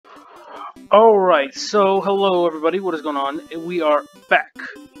Alright, so hello everybody, what is going on? We are back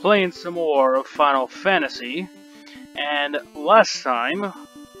playing some more of Final Fantasy, and last time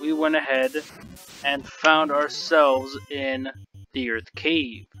we went ahead and found ourselves in the Earth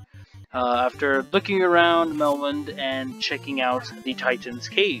Cave. After looking around Melmond and checking out the Titan's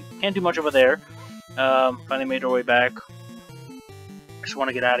Cave. Can't do much over there. Finally made our way back. Just want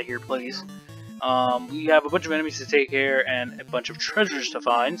to get out of here, please. We have a bunch of enemies to take care and a bunch of treasures to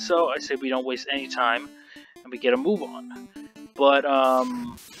find, so I say we don't waste any time and we get a move on. But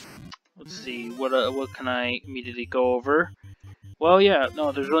let's see, what can I immediately go over? Well, yeah,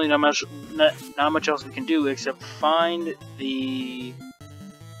 no, there's really not much else we can do except find the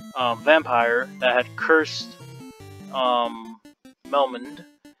vampire that had cursed Melmond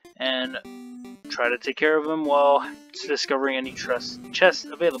and try to take care of him while discovering any chests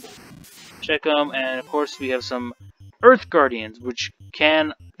available. Check them, and of course we have some Earth Guardians, which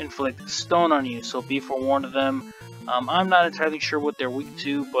can inflict stone on you, so be forewarned of them. I'm not entirely sure what they're weak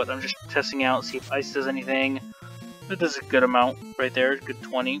to, but I'm just testing out, see if ice does anything. It does a good amount right there, good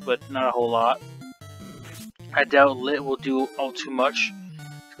 20, but not a whole lot. I doubt Lit will do all too much,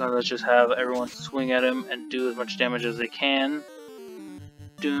 so let's just have everyone swing at him and do as much damage as they can.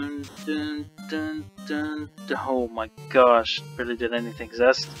 Dun, dun, dun, dun, dun. Oh my gosh, barely did anything.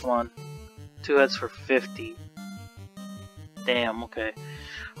 Zest, come on. 2 hits for 50. Damn, okay.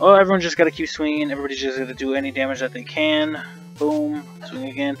 Oh, everyone just gotta keep swinging. Everybody's just gonna do any damage that they can. Boom. Swing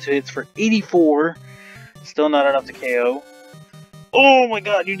again. 2 hits for 84. Still not enough to KO. Oh my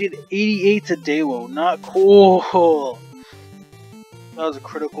god, you did 88 to Dawo. Not cool. That was a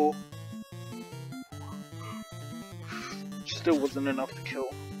critical. Still wasn't enough to kill.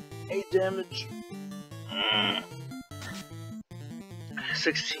 8 damage.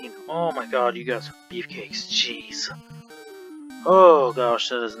 16. Oh my god, you guys are beefcakes. Jeez. Oh gosh,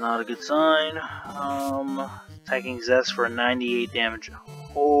 that is not a good sign. Attacking Zest for 98 damage.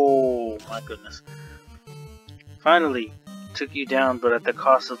 Oh my goodness. Finally, took you down, but at the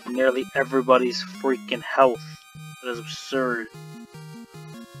cost of nearly everybody's freaking health. That is absurd.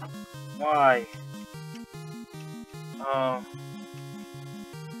 Why?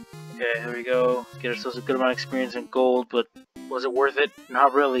 Okay, here we go. Get ourselves a good amount of experience in gold, but was it worth it?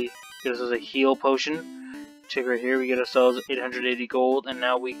 Not really. Get ourselves a heal potion. Check right here, we get ourselves 880 gold, and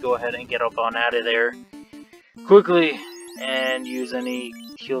now we go ahead and get up on out of there quickly and use any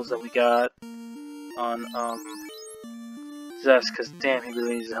heals that we got on Zest, because damn, he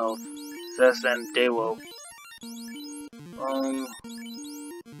really needs health. Zest and Dawo.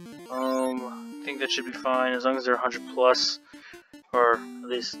 I think that should be fine as long as they're 100 plus, or at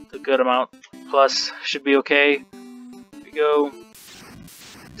least a good amount plus should be okay. Here we go.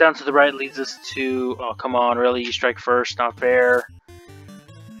 Down to the right leads us to, oh come on, really, you strike first, not fair.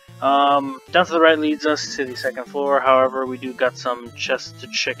 Down to the right leads us to the second floor, however we do got some chests to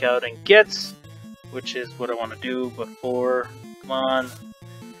check out and get, which is what I want to do, but come on,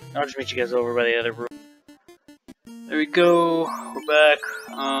 I'll just meet you guys over by the other room. There we go, we're back.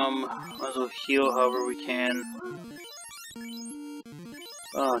 Might as well heal however we can.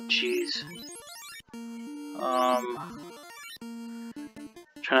 Oh jeez.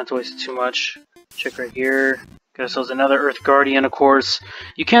 Try not to waste too much. Check right here. Got ourselves another Earth Guardian, of course.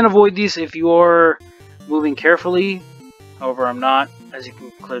 You can avoid these if you are moving carefully. However, I'm not, as you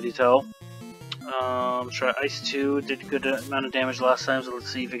can clearly tell. Let's try Ice 2. Did a good amount of damage last time, so let's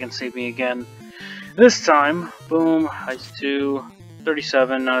see if it can save me again. This time, boom, Ice 2,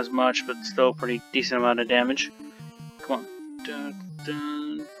 37, not as much, but still a pretty decent amount of damage. Come on. Dun,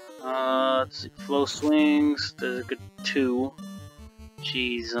 dun. Let's see, Flow Swings, does a good 2.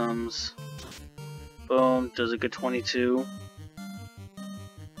 Jeezums. Boom, does a good 22.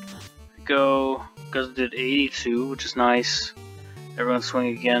 Go, Gus did 82, which is nice. Everyone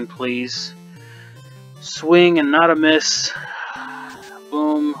swing again, please. Swing and not a miss.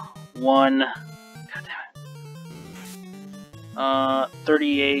 Boom, 1.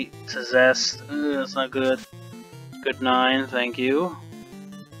 38 to Zest. That's not good. Good 9, thank you.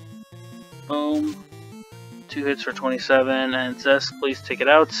 Boom. 2 hits for 27, and Zest, please take it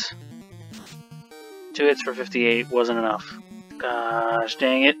out. 2 hits for 58, wasn't enough. Gosh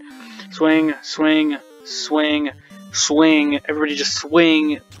dang it. Swing, swing, swing, swing. Everybody just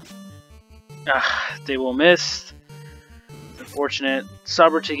swing. They will miss. It's unfortunate.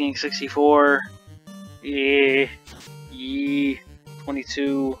 Saber taking 64. Yeah.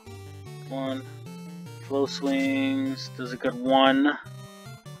 22, 1, Flow Swings, does a good 1,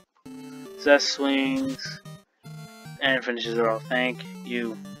 Zest swings, and finishes it off, thank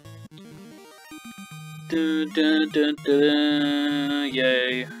you. Dun, dun, dun, dun,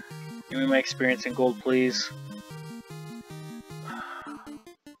 yay. Give me my experience in gold, please.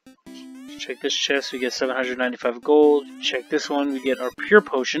 Check this chest, we get 795 gold. Check this one, we get our pure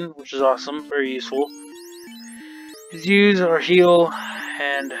potion, which is awesome, very useful. Let's use our heal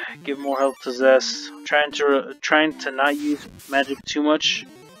and give more health to Zest. Trying to not use magic too much.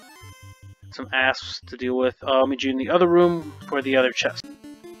 Some asps to deal with. I'll meet you in the other room for the other chest.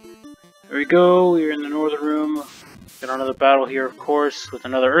 There we go, we're in the northern room. Got another battle here, of course, with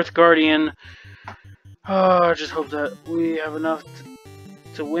another Earth Guardian. I just hope that we have enough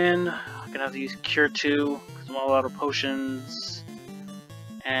to win. I'm gonna have to use Cure 2 because I'm all out of potions.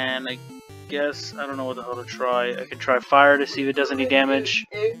 And I guess I don't know what the hell to try. I can try Fire to see if it does any damage.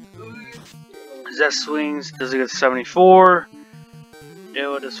 Zest swings, does it get 74?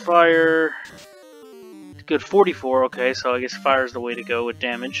 Dewa does Fire. Good 44, okay, so I guess Fire is the way to go with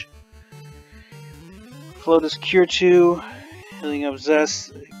damage. Flow does Cure 2, healing up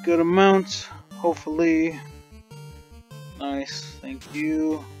Zest a good amount, hopefully. Nice, thank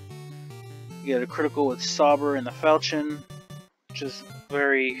you. You get a critical with Saber and the Falchion, which is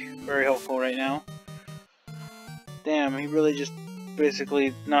very, very helpful right now. Damn, he really just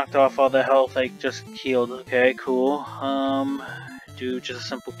basically knocked off all the health I just healed. Okay, cool. Do just a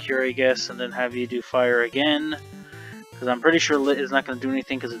simple cure, I guess, and then have you do Fire again. Because I'm pretty sure Lit is not going to do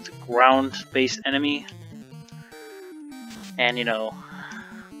anything because it's a ground-based enemy. And, you know,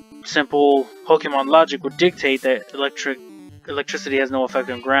 simple Pokemon logic would dictate that electricity has no effect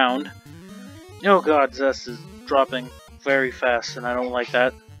on ground. Oh god, Zest is dropping very fast, and I don't like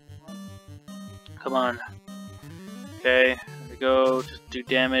that. Come on. Okay, there we go. Just do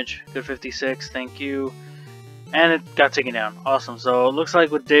damage. Good 56, thank you. And it got taken down. Awesome. So it looks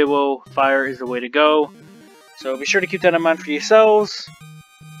like with Dewo, Fire is the way to go. So be sure to keep that in mind for yourselves.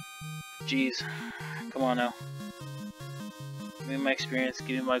 Jeez. Come on now. Give me my experience,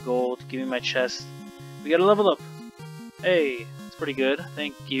 give me my gold, give me my chest. We gotta level up. Hey, that's pretty good.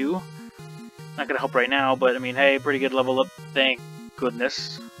 Thank you. Not gonna help right now, but I mean, hey, pretty good level up. Thank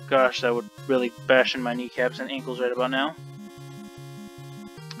goodness. Gosh, that would really bash in my kneecaps and ankles right about now.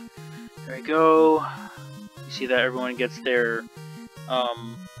 There we go. You see that everyone gets their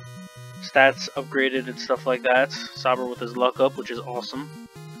stats upgraded and stuff like that. Saber with his luck up, which is awesome.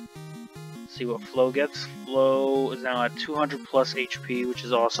 Let's see what Flow gets. Flow is now at 200 plus HP, which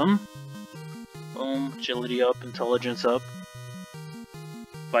is awesome. Boom, agility up, intelligence up,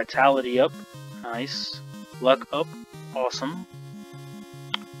 vitality up, nice, luck up, awesome.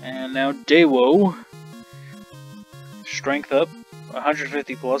 And now Dewo, strength up,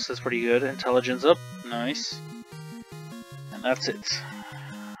 150 plus, that's pretty good, intelligence up, nice. And that's it.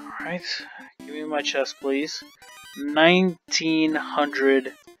 Alright, give me my chest please.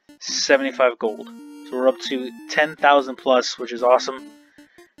 1975 gold. So we're up to 10,000 plus, which is awesome.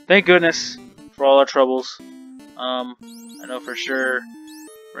 Thank goodness for all our troubles. I know for sure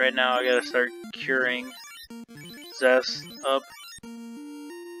right now I gotta start curing Zest up.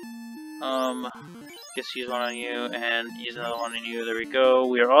 Guess use one on you and use another one on you. There we go.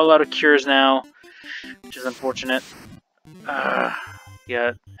 We are all out of cures now, which is unfortunate.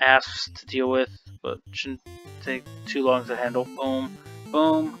 Got asps to deal with, but shouldn't take too long to handle. Boom,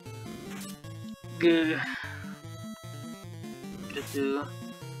 boom. Good.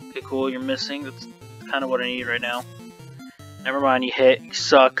 Okay, cool. You're missing. That's kind of what I need right now. Never mind. You hit. You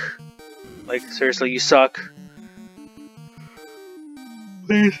suck. Like seriously, you suck.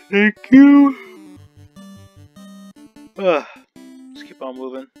 Please, thank you. Just keep on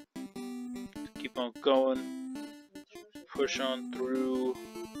moving. Just keep on going. Push on through.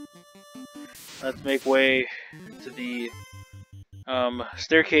 Let's make way to the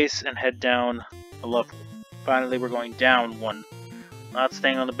staircase and head down a level. Finally, we're going down one. Not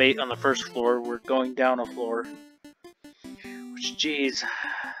staying on the first floor. We're going down a floor. Which, jeez,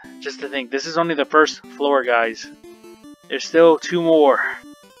 just to think, this is only the first floor, guys. There's still 2 more.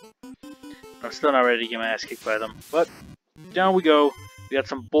 I'm still not ready to get my ass kicked by them. But down we go. We got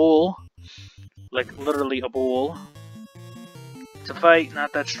some bowl, like literally a bowl. To fight,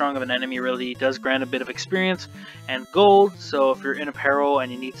 not that strong of an enemy really. He does grant a bit of experience and gold, so if you're in a peril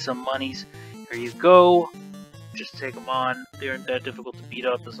and you need some monies, here you go. Just take them on. They aren't that difficult to beat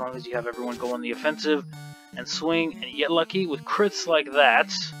up as long as you have everyone go on the offensive and swing and get lucky with crits like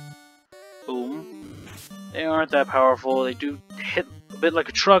that. Boom. They aren't that powerful. They do hit a bit like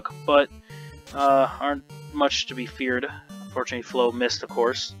a truck, but aren't much to be feared. Unfortunately, Flow missed, of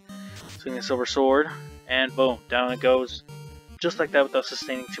course. Swing the Silver Sword, and boom, down it goes. Just like that without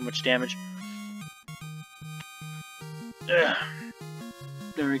sustaining too much damage. There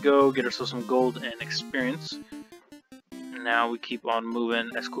we go, get ourselves some gold and experience. Now we keep on moving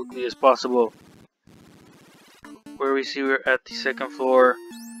as quickly as possible. Where we see we're at the second floor.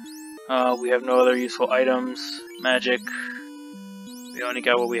 We have no other useful items. Magic. We only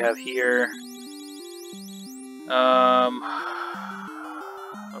got what we have here. I'm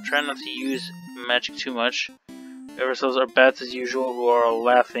trying not to use magic too much. We have ourselves our bats as usual, who are all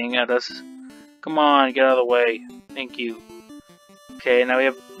laughing at us. Come on, get out of the way. Thank you. Okay, now we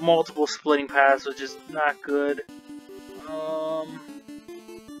have multiple splitting paths, which is not good.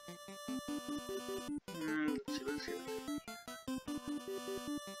 Let's see.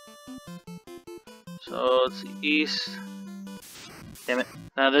 So it's the east. Damn it.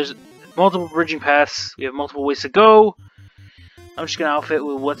 Now there's multiple bridging paths. We have multiple ways to go. I'm just gonna outfit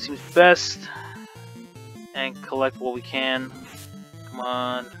with what seems best and collect what we can. Come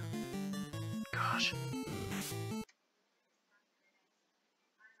on. Gosh.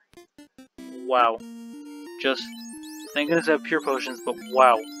 Wow. Just thank goodness I have pure potions, but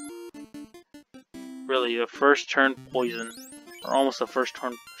wow. Really, a first turn poison. Or almost a first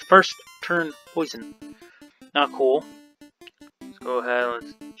turn poison. Not cool. Let's go ahead,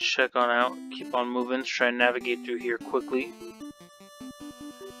 let's check on out. Keep on moving, let's try and navigate through here quickly.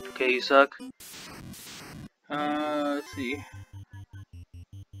 Okay, you suck. Let's see.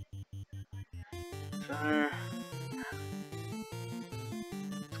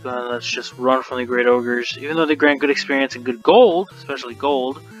 Let's just run from the Great Ogres. Even though they grant good experience and good gold, especially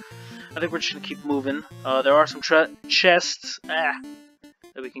gold, I think we're just going to keep moving. There are some chests that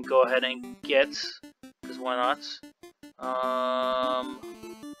we can go ahead and get, because why not?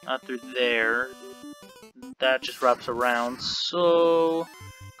 Not through there. That just wraps around, so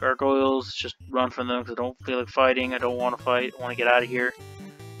gargoyles, just run from them because I don't feel like fighting. I don't want to fight. I want to get out of here.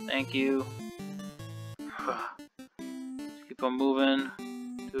 Thank you. Keep on moving.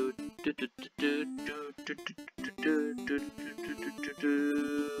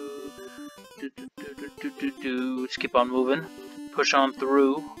 Just keep on moving. Push on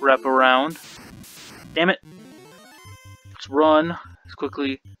through. Wrap around. Damn it. Let's run as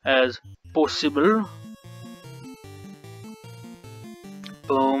quickly as possible.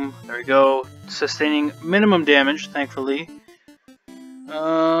 Boom. There we go. Sustaining minimum damage, thankfully.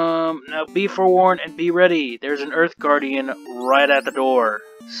 Now be forewarned and be ready. There's an Earth Guardian right at the door.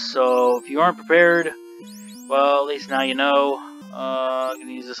 So if you aren't prepared, well, at least now you know. I'm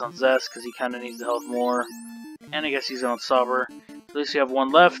gonna use this on Zest because he kind of needs the health more. And I guess use it on Sauber. So at least we have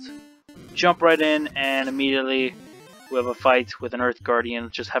one left. Jump right in and immediately we have a fight with an Earth Guardian.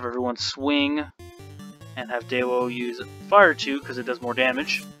 Just have everyone swing and have Dawo use Fire 2 because it does more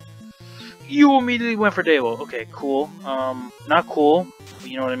damage. You immediately went for Dawo. Okay, cool. Not cool, but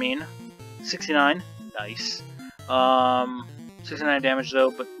you know what I mean. 69. Nice. 69 damage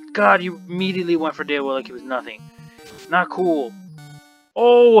though, but God, you immediately went for Dawo like it was nothing. Not cool.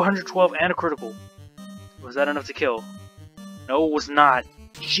 Oh, 112 and a critical. Was that enough to kill? No, it was not.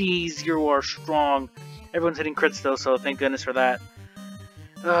 Jeez, you are strong. Everyone's hitting crits though, so thank goodness for that.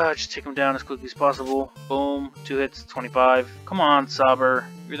 Just take him down as quickly as possible. Boom. 2 hits, 25. Come on, Sauber.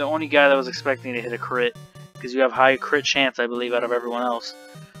 You're the only guy that was expecting to hit a crit. Because you have high crit chance, I believe, out of everyone else.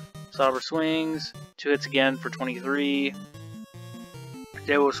 Sauber swings. 2 hits again for 23.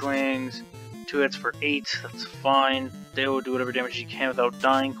 Dawo swings. 2 hits for 8. That's fine. Dawo, do whatever damage you can without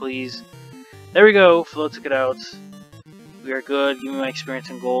dying, please. There we go. Flo took it out. We are good. Give me my experience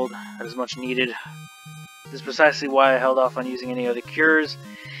in gold. That is much needed. This is precisely why I held off on using any other cures,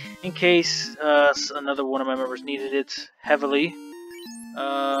 in case another one of my members needed it heavily.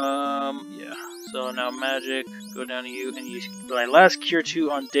 Yeah. So now magic, go down to you, and use my last cure 2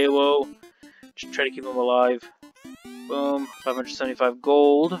 on Dawo. Just try to keep him alive. Boom, 575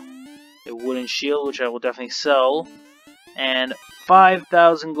 gold. A wooden shield, which I will definitely sell. And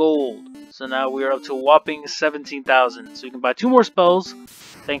 5,000 gold. So now we are up to a whopping 17,000. So we can buy 2 more spells,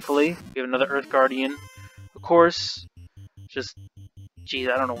 thankfully. We have another Earth Guardian. Of course, just, geez,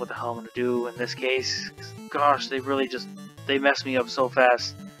 I don't know what the hell I'm going to do in this case. Gosh, they really just, they messed me up so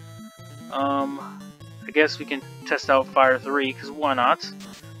fast. I guess we can test out Fire 3, because why not?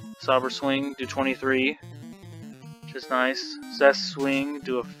 Sauber swing, do 23. Which is nice. Zest swing,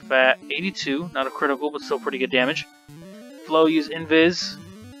 do a fat 82. Not a critical, but still pretty good damage. Flo use Invis.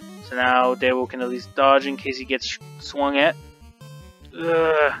 So now Dawo can at least dodge in case he gets swung at.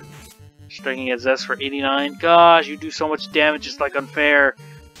 Ugh. Striking at Zest for 89. Gosh, you do so much damage, it's like unfair.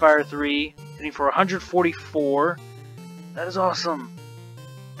 Fire 3, hitting for 144. That is awesome.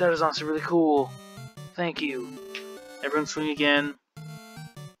 That is honestly really cool. Thank you. Everyone swing again.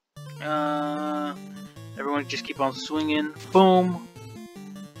 Everyone just keep on swinging. Boom.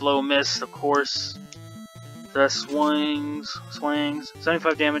 Blow miss, of course. The swings.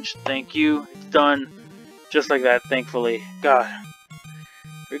 75 damage. Thank you. It's done. Just like that, thankfully. God.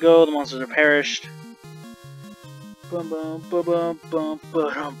 Here we go. The monsters are perished. Bum bum bum bum bum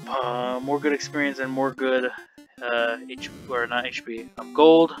bum bum. More good experience and more good HP.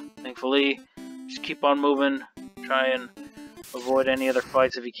 Gold, thankfully. Just keep on moving. Try and avoid any other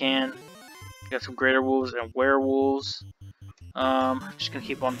fights if you can. Got some greater wolves and werewolves. Just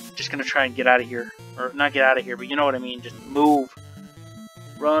gonna try and get out of here. Or not get out of here, but you know what I mean. Just move.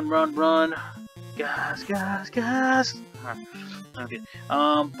 Run, run, run. Gas, gas, gas. Okay.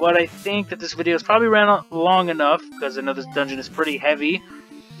 But I think that this video has probably ran on long enough because I know this dungeon is pretty heavy.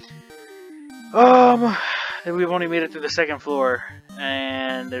 We've only made it through the second floor,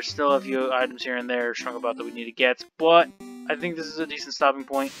 and there's still a few items here and there strung about that we need to get. But I think this is a decent stopping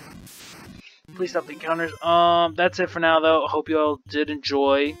point. Please stop the encounters. That's it for now, though. I hope you all did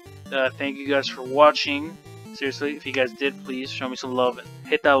enjoy. Thank you guys for watching. Seriously, if you guys did, please show me some love and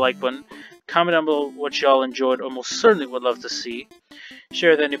hit that like button. Comment down below what y'all enjoyed, or most certainly would love to see.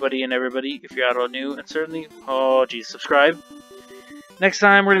 Share with anybody and everybody if you're out or new, and certainly, oh geez, subscribe. Next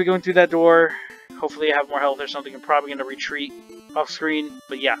time, we're going to be going through that door. Hopefully I have more health or something. I'm probably going to retreat off screen.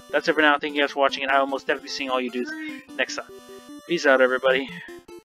 But yeah, that's it for now. Thank you guys for watching, and I will most definitely be seeing all you dudes next time. Peace out, everybody.